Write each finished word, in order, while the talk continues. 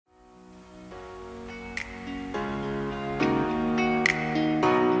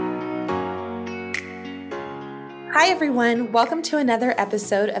everyone. Welcome to another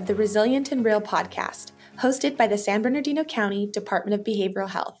episode of the Resilient and Real podcast, hosted by the San Bernardino County Department of Behavioral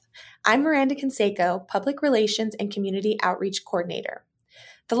Health. I'm Miranda Canseco, Public Relations and Community Outreach Coordinator.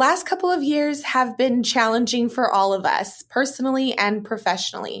 The last couple of years have been challenging for all of us, personally and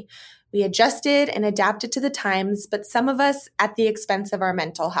professionally. We adjusted and adapted to the times, but some of us at the expense of our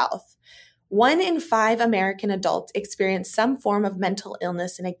mental health. 1 in 5 American adults experience some form of mental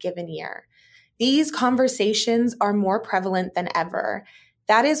illness in a given year. These conversations are more prevalent than ever.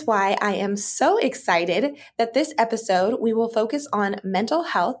 That is why I am so excited that this episode we will focus on mental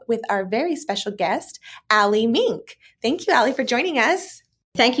health with our very special guest, Allie Mink. Thank you, Allie, for joining us.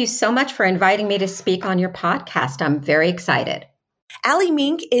 Thank you so much for inviting me to speak on your podcast. I'm very excited. Allie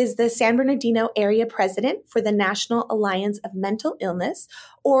Mink is the San Bernardino Area President for the National Alliance of Mental Illness,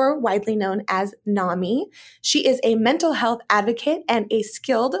 or widely known as NAMI. She is a mental health advocate and a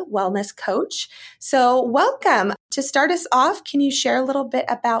skilled wellness coach. So welcome. To start us off, can you share a little bit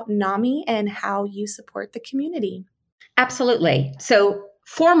about NAMI and how you support the community? Absolutely. So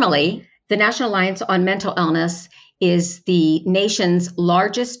formally, the National Alliance on Mental Illness is the nation's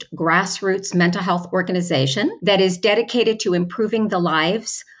largest grassroots mental health organization that is dedicated to improving the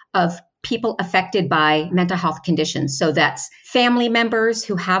lives of people affected by mental health conditions. So that's family members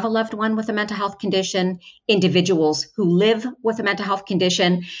who have a loved one with a mental health condition, individuals who live with a mental health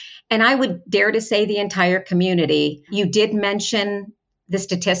condition, and I would dare to say the entire community. You did mention the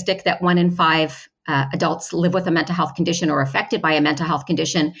statistic that 1 in 5 adults live with a mental health condition or affected by a mental health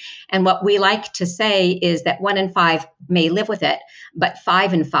condition. And what we like to say is that 1 in 5 may live with it, but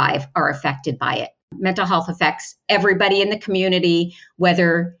 5 in 5 are affected by it. Mental health affects everybody in the community,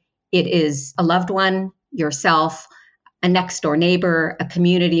 whether it is a loved one, yourself, a next door neighbor, a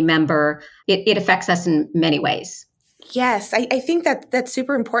community member. It affects us in many ways. Yes, I think that's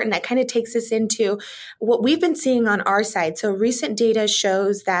super important. That kind of takes us into what we've been seeing on our side. So recent data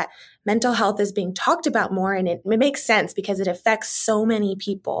shows that mental health is being talked about more, and it makes sense because it affects so many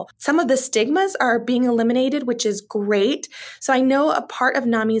people. Some of the stigmas are being eliminated, which is great. So I know a part of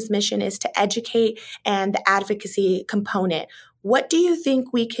NAMI's mission is to educate and the advocacy component. What do you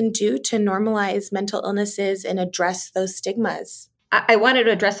think we can do to normalize mental illnesses and address those stigmas? I wanted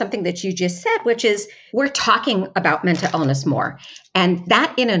to address something that you just said, which is we're talking about mental illness more. And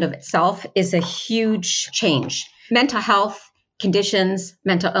that in and of itself is a huge change. Mental health conditions,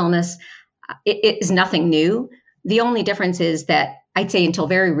 mental illness, it is nothing new. The only difference is that I'd say until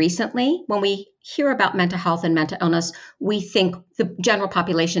very recently, when we hear about mental health and mental illness, we think the general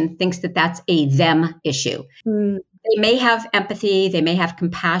population thinks that that's a them issue. They may have empathy, they may have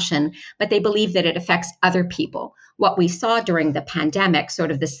compassion, but they believe that it affects other people. What we saw during the pandemic,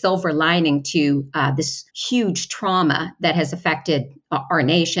 sort of the silver lining to this huge trauma that has affected our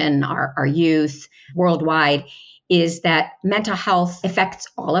nation, our youth worldwide, is that mental health affects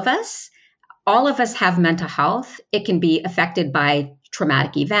all of us. All of us have mental health. It can be affected by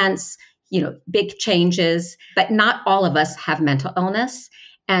traumatic events, big changes, but not all of us have mental illness.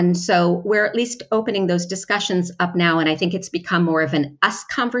 And so we're at least opening those discussions up now. And I think it's become more of an us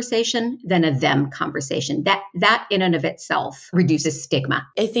conversation than a them conversation. That in and of itself reduces stigma.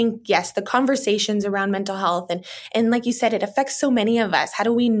 I think, yes, the conversations around mental health and like you said, it affects so many of us. How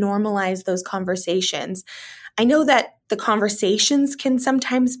do we normalize those conversations? I know that the conversations can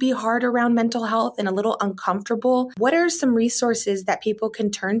sometimes be hard around mental health and a little uncomfortable. What are some resources that people can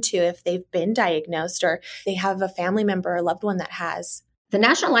turn to if they've been diagnosed or they have a family member or loved one that has? The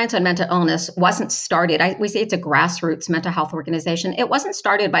National Alliance on Mental Illness wasn't started. We say it's a grassroots mental health organization. It wasn't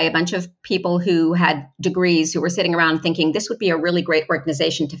started by a bunch of people who had degrees who were sitting around thinking this would be a really great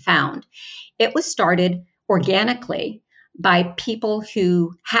organization to found. It was started organically by people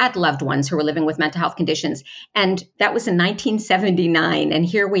who had loved ones who were living with mental health conditions. And that was in 1979. And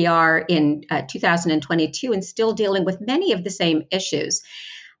here we are in 2022 and still dealing with many of the same issues.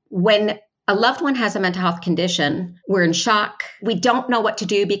 When a loved one has a mental health condition, we're in shock. We don't know what to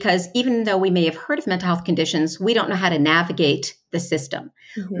do because even though we may have heard of mental health conditions, we don't know how to navigate the system.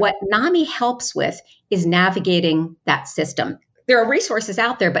 Mm-hmm. What NAMI helps with is navigating that system. There are resources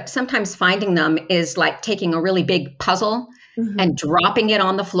out there, but sometimes finding them is like taking a really big puzzle and dropping it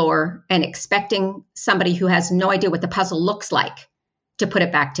on the floor and expecting somebody who has no idea what the puzzle looks like to put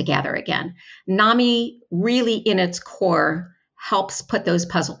it back together again. NAMI really in its core helps put those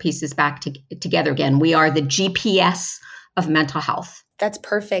puzzle pieces back together again. We are the GPS of mental health. That's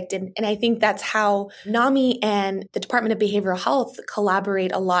perfect. And I think that's how NAMI and the Department of Behavioral Health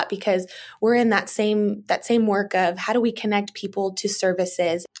collaborate a lot because we're in that same work of how do we connect people to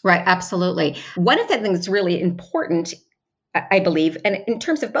services. Right, absolutely. One of the things that's really important, I believe, and in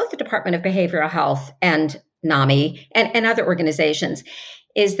terms of both the Department of Behavioral Health and NAMI and other organizations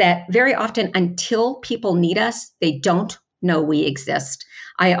is that very often until people need us, they don't know we exist.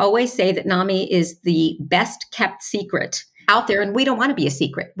 I always say that NAMI is the best kept secret out there, and we don't want to be a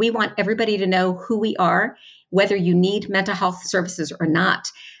secret. We want everybody to know who we are, whether you need mental health services or not,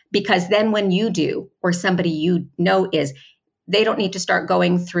 because then when you do, or somebody you know is, they don't need to start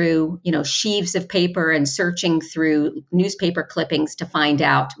going through, sheaves of paper and searching through newspaper clippings to find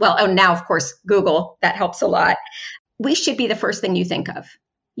out. Well, oh, now, of course, Google, that helps a lot. We should be the first thing you think of.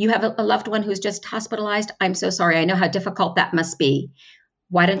 You have a loved one who's just hospitalized. I'm so sorry. I know how difficult that must be.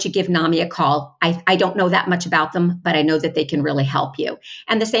 Why don't you give NAMI a call? I don't know that much about them, but I know that they can really help you.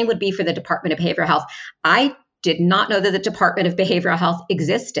 And the same would be for the Department of Behavioral Health. I did not know that the Department of Behavioral Health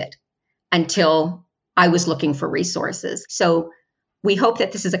existed until I was looking for resources. So we hope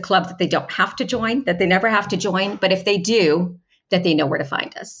that this is a club that they don't have to join, that they never have to join. But if they do, that they know where to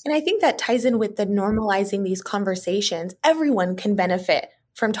find us. And I think that ties in with the normalizing these conversations. Everyone can benefit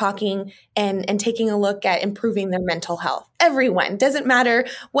from talking and taking a look at improving their mental health. Everyone, doesn't matter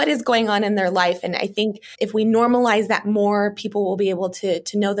what is going on in their life. And I think if we normalize that more, people will be able to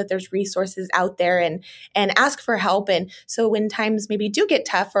know that there's resources out there and ask for help. And so when times maybe do get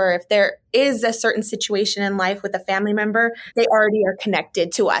tough, or if there is a certain situation in life with a family member, they already are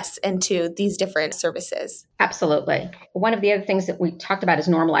connected to us and to these different services. Absolutely. One of the other things that we talked about is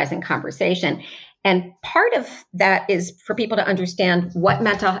normalizing conversation. And part of that is for people to understand what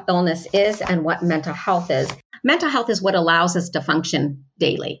mental illness is and what mental health is. Mental health is what allows us to function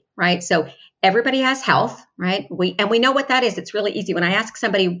daily, right? So everybody has health, right? We know what that is. It's really easy. When I ask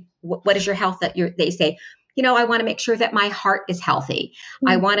somebody, what is your health, they say, I want to make sure that my heart is healthy. Mm-hmm.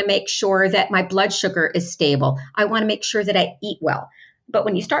 I want to make sure that my blood sugar is stable. I want to make sure that I eat well. But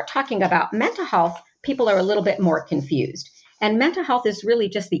when you start talking about mental health, people are a little bit more confused. And mental health is really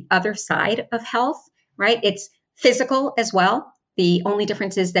just the other side of health, right? It's physical as well. The only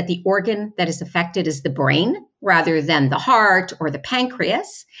difference is that the organ that is affected is the brain rather than the heart or the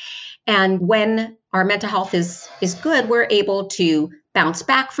pancreas. And when our mental health is good, we're able to bounce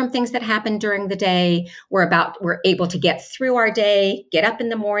back from things that happen during the day. We're able to get through our day, get up in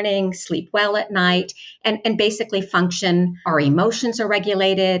the morning, sleep well at night, and basically function. Our emotions are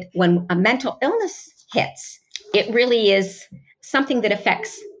regulated. When a mental illness hits, it really is something that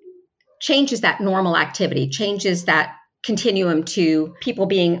changes that normal activity, changes that continuum to people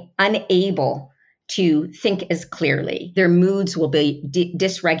being unable to think as clearly. Their moods will be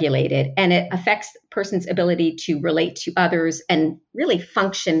dysregulated, and it affects the person's ability to relate to others and really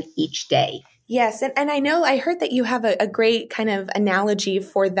function each day. Yes. And I heard that you have a great kind of analogy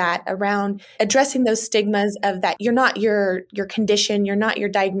for that around addressing those stigmas of that you're not your condition, you're not your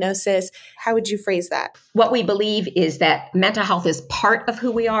diagnosis. How would you phrase that? What we believe is that mental health is part of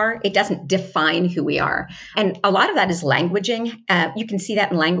who we are. It doesn't define who we are. And a lot of that is languaging. You can see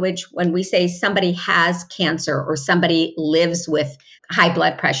that in language when we say somebody has cancer or somebody lives with high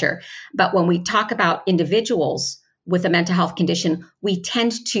blood pressure. But when we talk about individuals with a mental health condition, we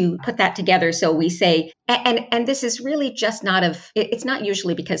tend to put that together. So we say, and this is really just it's not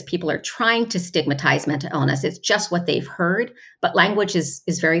usually because people are trying to stigmatize mental illness. It's just what they've heard. But language is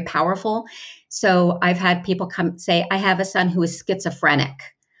very powerful. So I've had people come say, I have a son who is schizophrenic.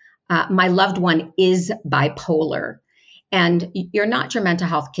 My loved one is bipolar. And you're not your mental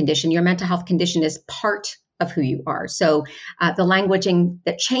health condition. Your mental health condition is part of who you are. So the languaging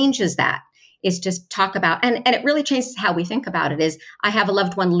that changes that is just talk about, and it really changes how we think about it, is I have a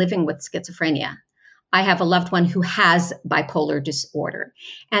loved one living with schizophrenia. I have a loved one who has bipolar disorder.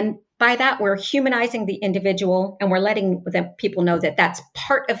 And by that, we're humanizing the individual and we're letting people know that that's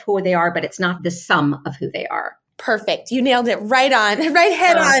part of who they are, but it's not the sum of who they are. Perfect. You nailed it right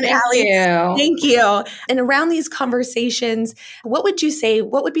head on, Allie. Thank you. And around these conversations, what would you say,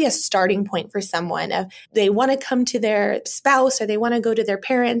 what would be a starting point for someone if they want to come to their spouse or they want to go to their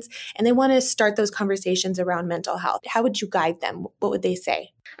parents and they want to start those conversations around mental health? How would you guide them? What would they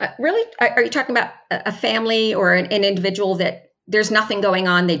say? Really? Are you talking about a family or an individual that there's nothing going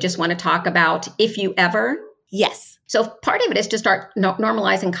on, they just want to talk about if you ever? Yes. So part of it is to start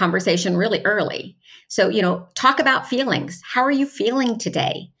normalizing conversation really early. So, talk about feelings. How are you feeling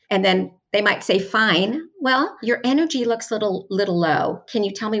today? And then they might say, fine. Well, your energy looks a little low. Can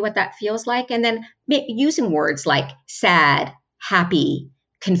you tell me what that feels like? And then using words like sad, happy,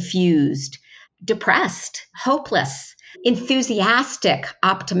 confused, depressed, hopeless, enthusiastic,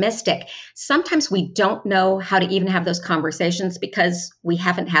 optimistic. Sometimes we don't know how to even have those conversations because we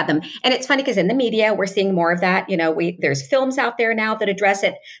haven't had them. And it's funny because in the media, we're seeing more of that. There's films out there now that address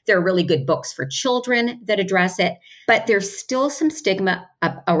it. There are really good books for children that address it, but there's still some stigma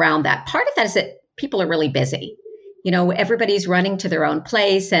around that. Part of that is that people are really busy. Everybody's running to their own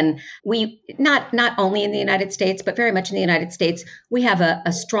place. And we, not only in the United States, but very much in the United States, we have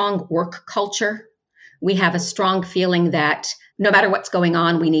a strong work culture. We have a strong feeling that no matter what's going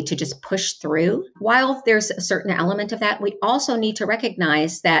on, we need to just push through. While there's a certain element of that, we also need to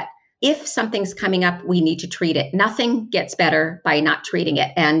recognize that if something's coming up, we need to treat it. Nothing gets better by not treating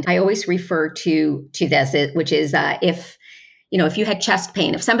it. And I always refer to this, which is if you had chest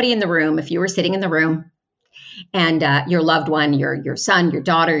pain, if you were sitting in the room and your loved one, your son, your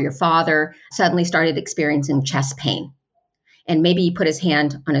daughter, your father suddenly started experiencing chest pain. And maybe he put his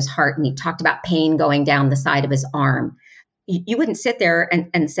hand on his heart and he talked about pain going down the side of his arm. You wouldn't sit there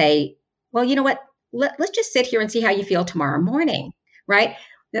and say, well, you know what, let's just sit here and see how you feel tomorrow morning, right?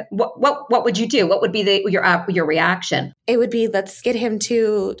 What would you do? What would be your reaction? It would be, let's get him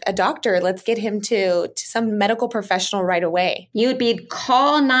to a doctor. Let's get him to some medical professional right away. You would be,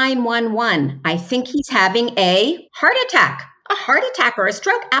 call 911. I think he's having a heart attack or a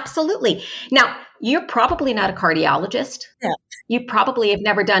stroke. Absolutely. Now, you're probably not a cardiologist. Yeah. You probably have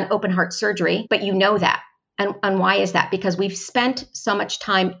never done open heart surgery, but you know that. And why is that? Because we've spent so much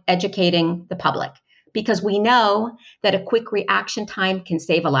time educating the public. Because we know that a quick reaction time can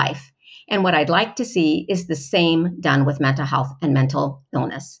save a life. And what I'd like to see is the same done with mental health and mental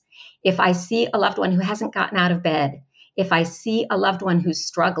illness. If I see a loved one who hasn't gotten out of bed, if I see a loved one who's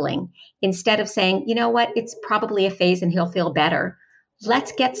struggling, instead of saying, you know what, it's probably a phase and he'll feel better,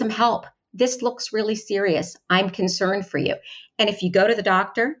 let's get some help. This looks really serious. I'm concerned for you. And if you go to the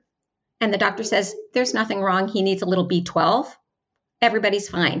doctor and the doctor says, there's nothing wrong, he needs a little B12, everybody's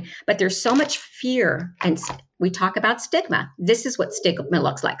fine. But there's so much fear, and we talk about stigma. This is what stigma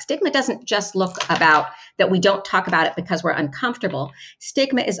looks like. Stigma doesn't just look about that we don't talk about it because we're uncomfortable.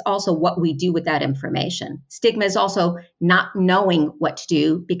 Stigma is also what we do with that information. Stigma is also not knowing what to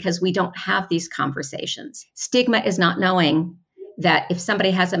do because we don't have these conversations. Stigma is not knowing that if somebody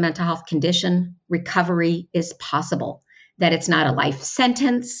has a mental health condition, recovery is possible, that it's not a life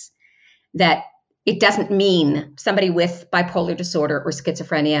sentence, that it doesn't mean somebody with bipolar disorder or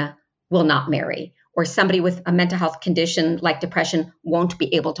schizophrenia will not marry, or somebody with a mental health condition like depression won't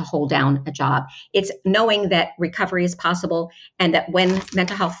be able to hold down a job. It's knowing that recovery is possible and that when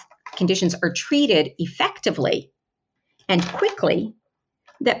mental health conditions are treated effectively and quickly,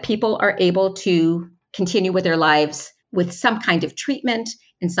 that people are able to continue with their lives with some kind of treatment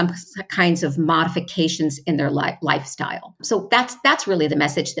and some kinds of modifications in their lifestyle. So that's really the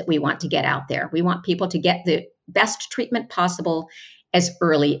message that we want to get out there. We want people to get the best treatment possible as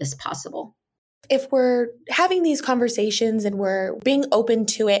early as possible. If we're having these conversations and we're being open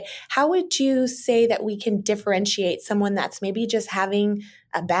to it, how would you say that we can differentiate someone that's maybe just having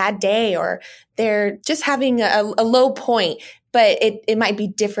a bad day or they're just having a low point, but it might be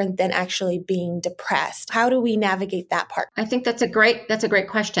different than actually being depressed? How do we navigate that part? I think that's a great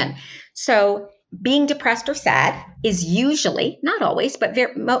question. So being depressed or sad is usually, not always, but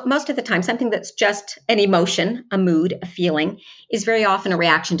most of the time, something that's just an emotion, a mood, a feeling, is very often a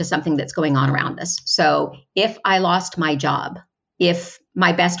reaction to something that's going on around us. So if I lost my job, if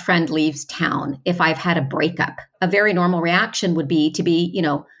my best friend leaves town, if I've had a breakup, a very normal reaction would be to be,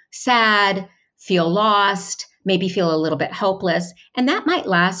 sad, feel lost, maybe feel a little bit hopeless. And that might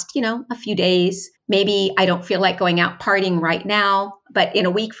last, a few days. Maybe I don't feel like going out partying right now, but in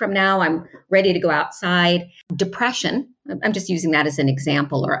a week from now, I'm ready to go outside. Depression, I'm just using that as an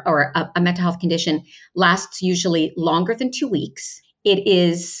example, or a mental health condition lasts usually longer than 2 weeks. It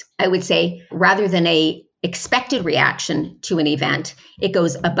is, I would say, rather than a expected reaction to an event, it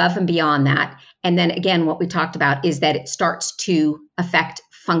goes above and beyond that. And then again, what we talked about is that it starts to affect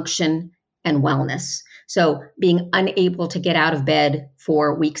function and wellness. So being unable to get out of bed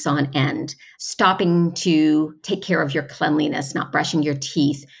for weeks on end, stopping to take care of your cleanliness, not brushing your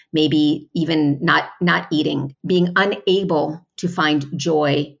teeth, maybe even not eating, being unable to find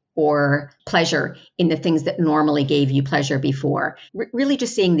joy or pleasure in the things that normally gave you pleasure before. Really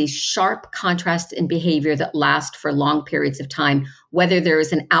just seeing these sharp contrasts in behavior that last for long periods of time, whether there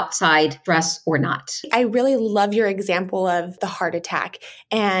is an outside stress or not. I really love your example of the heart attack.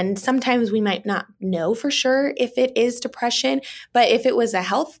 And sometimes we might not know for sure if it is depression, but if it was a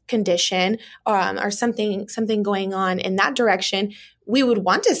health condition or something going on in that direction, we would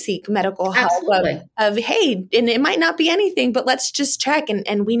want to seek medical help of, hey, and it might not be anything, but let's just check.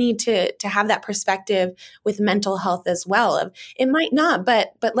 And we need to have that perspective with mental health as well of it might not,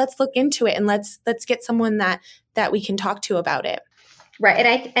 but let's look into it and let's get someone that we can talk to about it.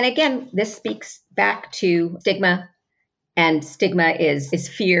 Right. And again, this speaks back to stigma, and stigma is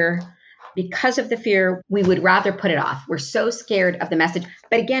fear. Because of the fear, we would rather put it off. We're so scared of the message.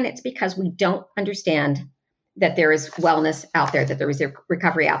 But again, it's because we don't understand that there is wellness out there, that there is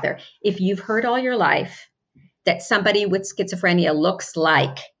recovery out there. If you've heard all your life that somebody with schizophrenia looks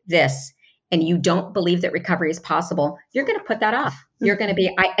like this, and you don't believe that recovery is possible, you're going to put that off. You're going to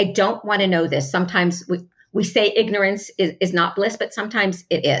be, I don't want to know this. Sometimes we say ignorance is not bliss, but sometimes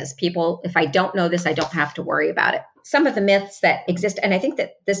it is. People, if I don't know this, I don't have to worry about it. Some of the myths that exist, and I think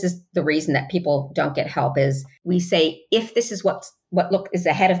that this is the reason that people don't get help, is we say, if this is what is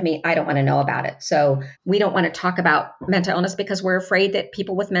ahead of me, I don't want to know about it. So we don't want to talk about mental illness because we're afraid that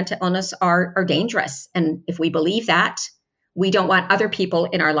people with mental illness are dangerous. And if we believe that, we don't want other people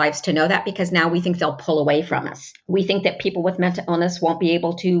in our lives to know that, because now we think they'll pull away from us. We think that people with mental illness won't be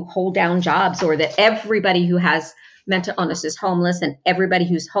able to hold down jobs, or that everybody who has mental illness is homeless and everybody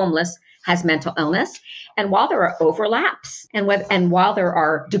who's homeless has mental illness. And while there are overlaps and while there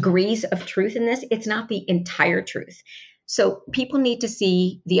are degrees of truth in this, it's not the entire truth. So people need to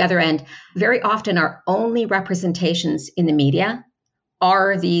see the other end. Very often our only representations in the media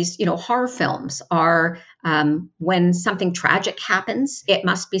are these, horror films, are when something tragic happens, it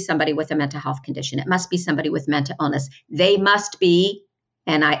must be somebody with a mental health condition. It must be somebody with mental illness. They must be,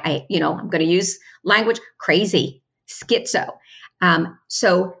 and I'm going to use language, crazy, schizo.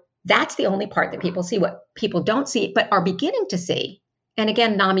 So that's the only part that people see. What people don't see, but are beginning to see, and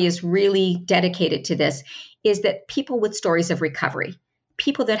again, NAMI is really dedicated to this, is that people with stories of recovery,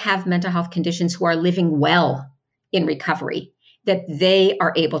 people that have mental health conditions who are living well in recovery, that they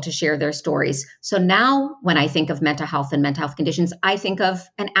are able to share their stories. So now when I think of mental health and mental health conditions, I think of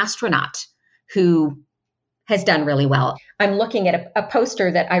an astronaut who has done really well. I'm looking at a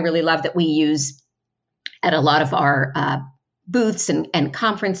poster that I really love that we use at a lot of our booths and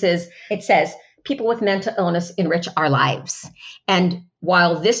conferences. It says, people with mental illness enrich our lives. And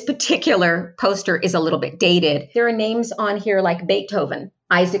while this particular poster is a little bit dated, there are names on here like Beethoven,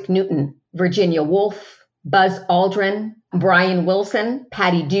 Isaac Newton, Virginia Woolf, Buzz Aldrin, Brian Wilson,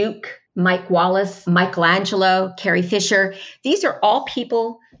 Patty Duke, Mike Wallace, Michelangelo, Carrie Fisher. These are all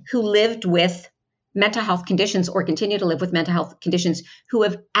people who lived with mental health conditions or continue to live with mental health conditions, who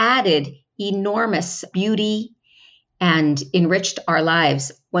have added enormous beauty and enriched our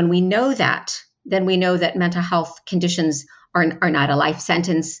lives. When we know that, then we know that mental health conditions are not a life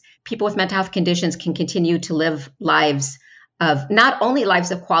sentence. People with mental health conditions can continue to live lives of not only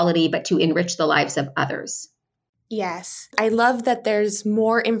lives of quality, but to enrich the lives of others. Yes. I love that there's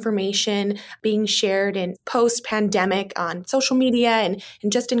more information being shared in post-pandemic on social media and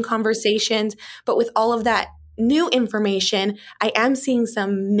just in conversations. But with all of that new information, I am seeing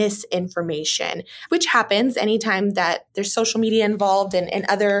some misinformation, which happens anytime that there's social media involved and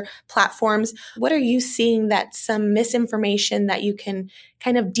other platforms. What are you seeing that's some misinformation that you can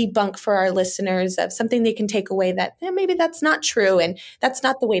kind of debunk for our listeners, of something they can take away that maybe that's not true and that's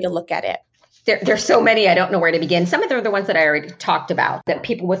not the way to look at it? There's so many, I don't know where to begin. Some of them are the ones that I already talked about, that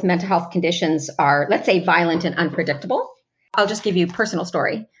people with mental health conditions are, let's say, violent and unpredictable. I'll just give you a personal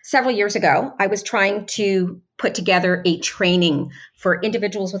story. Several years ago, I was trying to put together a training for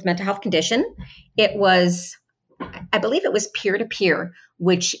individuals with mental health condition. It was, I believe it was peer-to-peer,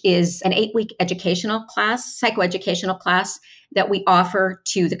 which is an 8-week educational class, psychoeducational class that we offer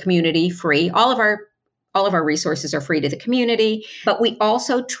to the community free. All of our resources are free to the community, but we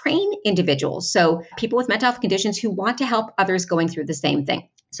also train individuals. So people with mental health conditions who want to help others going through the same thing.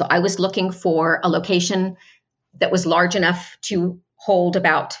 So I was looking for a location that was large enough to hold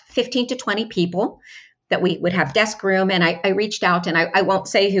about 15 to 20 people, that we would have desk room. And I reached out, and I won't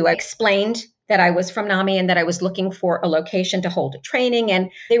say who. I explained that I was from NAMI and that I was looking for a location to hold a training. And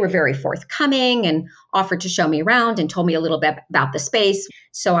they were very forthcoming and offered to show me around and told me a little bit about the space.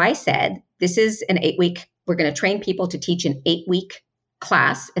 So I said, this is an 8-week, we're going to train people to teach an 8-week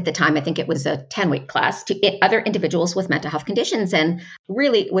class. At the time, I think it was a 10-week class to other individuals with mental health conditions. And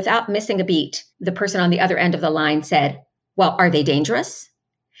really, without missing a beat, the person on the other end of the line said, well, are they dangerous?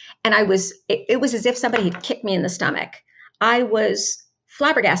 And it was as if somebody had kicked me in the stomach. I was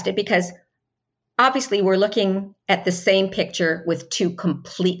flabbergasted, because obviously we're looking at the same picture with two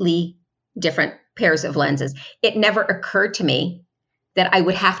completely different pairs of lenses. It never occurred to me that I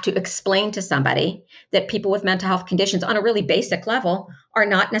would have to explain to somebody that people with mental health conditions on a really basic level are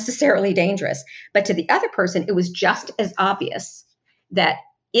not necessarily dangerous. But to the other person, it was just as obvious that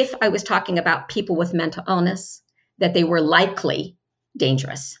if I was talking about people with mental illness, that they were likely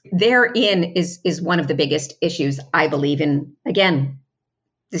dangerous. Therein is one of the biggest issues, I believe, in, again,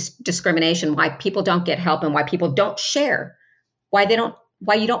 this discrimination, why people don't get help and why people don't share, why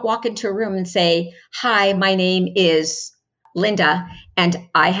you don't walk into a room and say, hi, my name is Linda and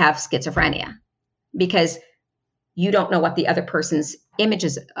I have schizophrenia, because you don't know what the other person's image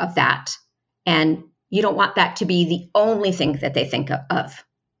is of that. And you don't want that to be the only thing that they think of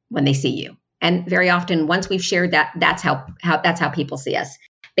when they see you. And very often, once we've shared that, that's how people see us.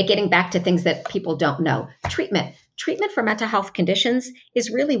 But getting back to things that people don't know, treatment for mental health conditions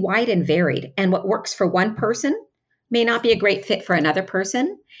is really wide and varied. And what works for one person may not be a great fit for another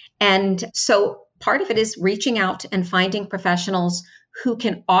person. And so part of it is reaching out and finding professionals who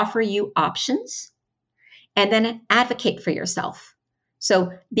can offer you options and then advocate for yourself.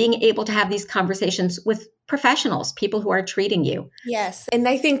 So being able to have these conversations with professionals, people who are treating you. Yes. And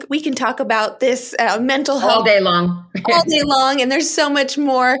I think we can talk about this mental health all day long. all day long. And there's so much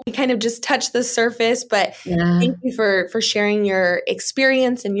more. We kind of just touched the surface, but thank you for sharing your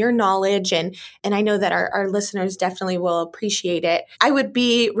experience and your knowledge. And I know that our listeners definitely will appreciate it. I would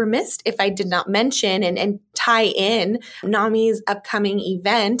be remiss if I did not mention and tie in NAMI's upcoming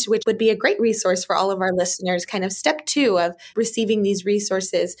event, which would be a great resource for all of our listeners, kind of step 2 of receiving these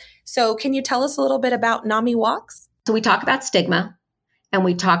resources. So can you tell us a little bit about NAMI Walks? So we talk about stigma, and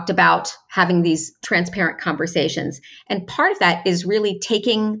we talked about having these transparent conversations. And part of that is really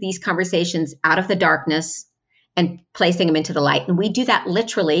taking these conversations out of the darkness and placing them into the light. And we do that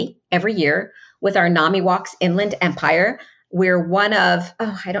literally every year with our NAMI Walks Inland Empire. We're one of,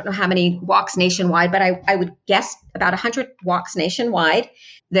 I don't know how many walks nationwide, but I would guess about 100 walks nationwide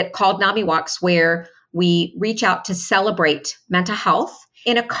that called NAMI Walks, where we reach out to celebrate mental health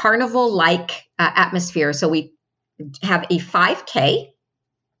in a carnival-like atmosphere. So we have a 5K.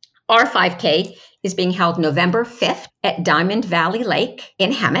 Our 5K is being held November 5th at Diamond Valley Lake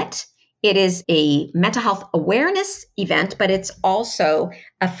in Hemet. It is a mental health awareness event, but it's also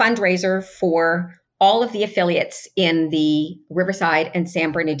a fundraiser for all of the affiliates in the Riverside and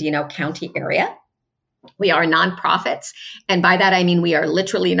San Bernardino County area. We are nonprofits, and by that I mean we are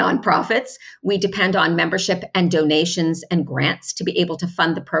literally nonprofits. We depend on membership and donations and grants to be able to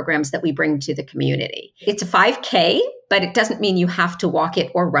fund the programs that we bring to the community. It's a 5K, but it doesn't mean you have to walk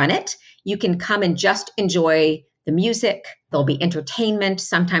it or run it. You can come and just enjoy the music. There'll be entertainment.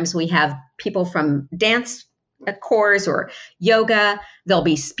 Sometimes we have people from dance corps or yoga. There'll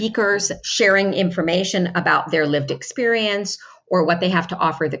be speakers sharing information about their lived experience or what they have to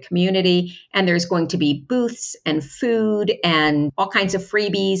offer the community. And there's going to be booths and food and all kinds of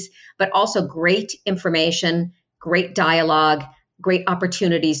freebies, but also great information, great dialogue, great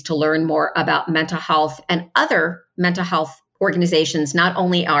opportunities to learn more about mental health and other mental health organizations, not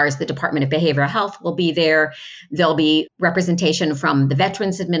only ours. The Department of Behavioral Health will be there. There'll be representation from the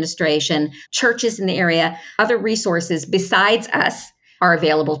Veterans Administration, churches in the area. Other resources besides us are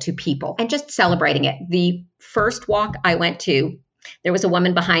available to people, and just celebrating it. The first walk I went to, there was a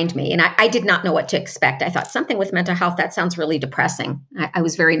woman behind me, and I did not know what to expect. I thought something with mental health, that sounds really depressing. I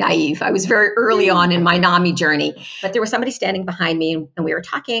was very naive. I was very early on in my NAMI journey, but there was somebody standing behind me, and we were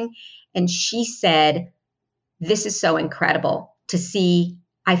talking, and she said, "This is so incredible to see.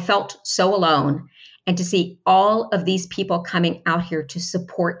 I felt so alone, and to see all of these people coming out here to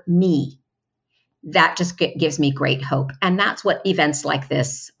support me. That just gives me great hope." And that's what events like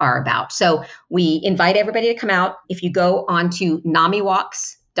this are about. So we invite everybody to come out. If you go onto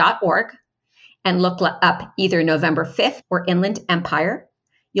namiwalks.org and look up either November 5th or Inland Empire,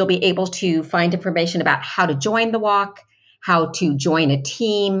 you'll be able to find information about how to join the walk, how to join a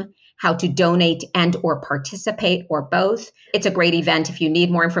team, how to donate and or participate, or both. It's a great event. If you need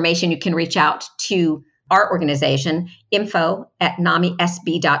more information, you can reach out to our organization,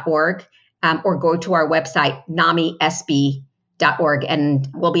 info@namisb.org. Or go to our website, namisb.org, and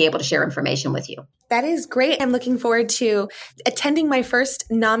we'll be able to share information with you. That is great. I'm looking forward to attending my first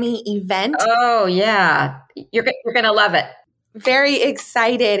NAMI event. Oh, yeah. You're going to love it. Very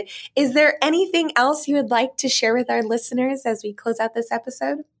excited. Is there anything else you would like to share with our listeners as we close out this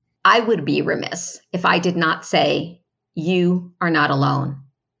episode? I would be remiss if I did not say you are not alone.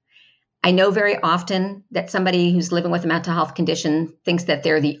 I know very often that somebody who's living with a mental health condition thinks that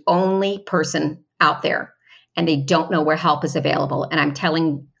they're the only person out there and they don't know where help is available. And I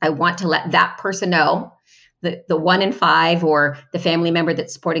want to let that person know, the 1 in 5 or the family member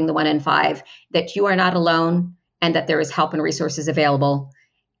that's supporting the 1 in 5, that you are not alone and that there is help and resources available.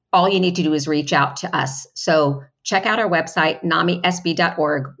 All you need to do is reach out to us. So check out our website,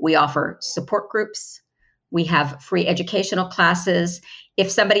 namisb.org. We offer support groups. We have free educational classes. If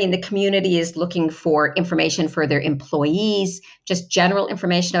somebody in the community is looking for information for their employees, just general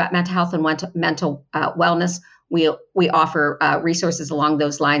information about mental health and mental wellness, we offer resources along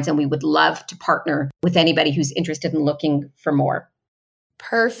those lines, and we would love to partner with anybody who's interested in looking for more.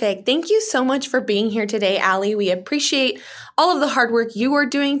 Perfect. Thank you so much for being here today, Allie. We appreciate all of the hard work you are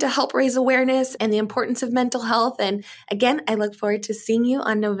doing to help raise awareness and the importance of mental health. And again, I look forward to seeing you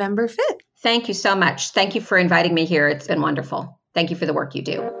on November 5th. Thank you so much. Thank you for inviting me here. It's been wonderful. Thank you for the work you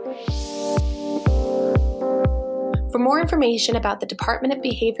do. For more information about the Department of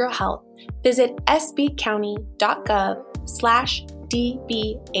Behavioral Health, visit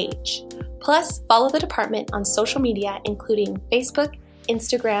sbcounty.gov/DBH. Plus, follow the department on social media, including Facebook,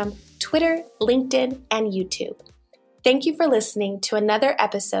 Instagram, Twitter, LinkedIn, and YouTube. Thank you for listening to another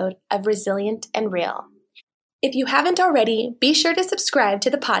episode of Resilient and Real. If you haven't already, be sure to subscribe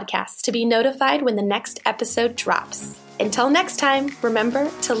to the podcast to be notified when the next episode drops. Until next time, remember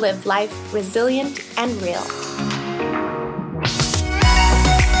to live life resilient and real.